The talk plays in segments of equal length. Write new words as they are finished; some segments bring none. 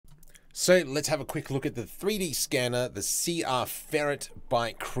So let's have a quick look at the 3D scanner, the CR-Ferret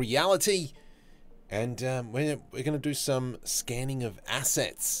by Creality. And we're going to do some scanning of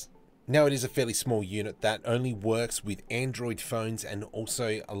assets. Now it is a fairly small unit that only works with Android phones and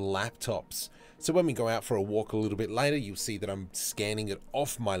also laptops. So when we go out for a walk a little bit later, you'll see that I'm scanning it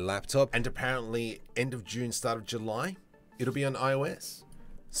off my laptop, and apparently end of June, start of July, it'll be on iOS.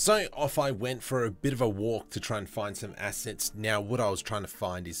 So off I went for a bit of a walk to try and find some assets. Now what I was trying to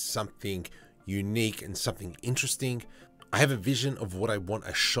find is something unique and something interesting. I have a vision of what I want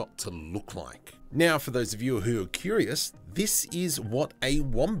a shot to look like. Now for those of you who are curious, this is what a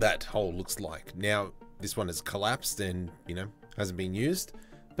wombat hole looks like. Now this one has collapsed and, you know, hasn't been used,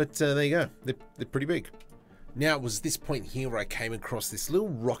 but there you go, they're pretty big. Now it was this point here where I came across this little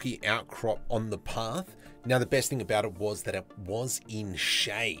rocky outcrop on the path. Now the best thing about it was that it was in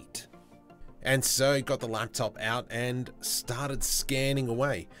shade. And so got the laptop out and started scanning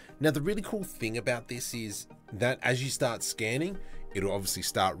away. Now the really cool thing about this is that as you start scanning, it'll obviously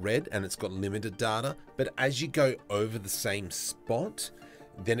start red and it's got limited data, but as you go over the same spot,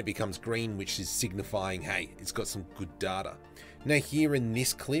 then it becomes green, which is signifying, hey, it's got some good data. Now here in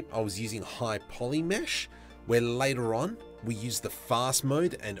this clip, I was using high poly mesh, where later on we use the fast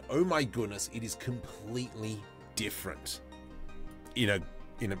mode, and oh my goodness, it is completely different in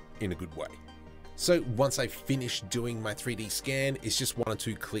a good way. So once I finish doing my 3D scan, it's just 1 or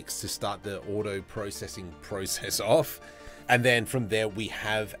 2 clicks to start the auto processing process off. And then from there, we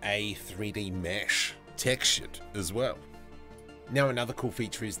have a 3D mesh textured as well. Now, another cool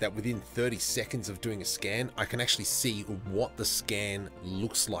feature is that within 30 seconds of doing a scan, I can actually see what the scan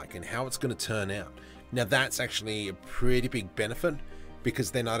looks like and how it's going to turn out. Now that's actually a pretty big benefit,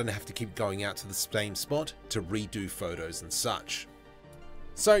 because then I don't have to keep going out to the same spot to redo photos and such.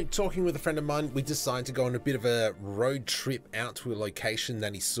 So talking with a friend of mine, we decided to go on a bit of a road trip out to a location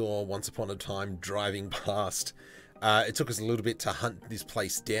that he saw once upon a time driving past. It took us a little bit to hunt this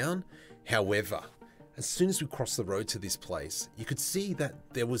place down. However, as soon as we crossed the road to this place, you could see that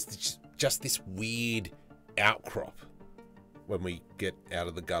there was just this weird outcrop when we get out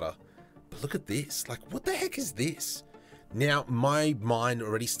of the gutter. But look at this, like, what the heck is this? Now, my mind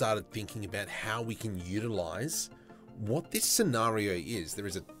already started thinking about how we can utilize what this scenario is.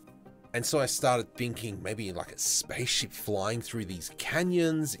 And so I started thinking maybe like a spaceship flying through these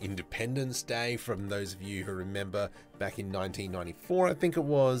canyons, Independence Day, from those of you who remember back in 1994, I think it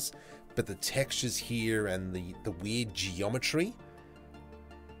was. But the textures here and the weird geometry,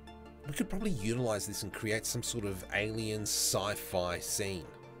 we could probably utilize this and create some sort of alien sci-fi scene.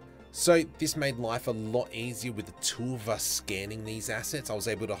 So this made life a lot easier with the two of us scanning these assets. I was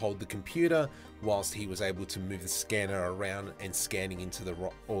able to hold the computer whilst he was able to move the scanner around and scanning into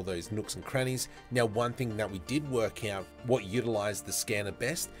all those nooks and crannies. Now, one thing that we did work out, what utilized the scanner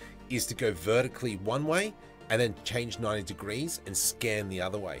best, is to go vertically one way and then change 90 degrees and scan the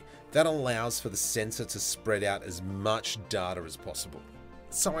other way. That allows for the sensor to spread out as much data as possible.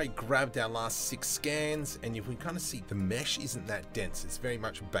 So I grabbed our last 6 scans, and you can kind of see the mesh isn't that dense. It's very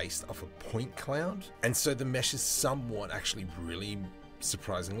much based off a point cloud. And so the mesh is somewhat actually really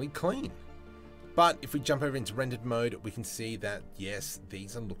surprisingly clean. But if we jump over into rendered mode, we can see that, yes,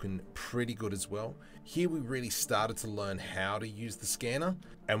 these are looking pretty good as well. Here we really started to learn how to use the scanner,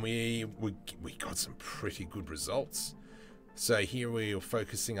 and we got some pretty good results. So here we are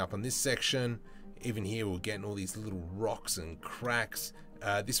focusing up on this section. Even here we're getting all these little rocks and cracks.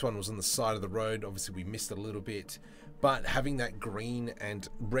 This one was on the side of the road. Obviously we missed a little bit, but having that green and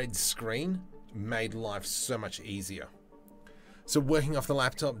red screen made life so much easier. So working off the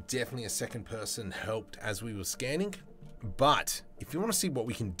laptop, definitely a second person helped as we were scanning. But if you want to see what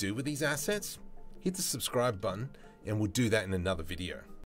we can do with these assets, hit the subscribe button and we'll do that in another video.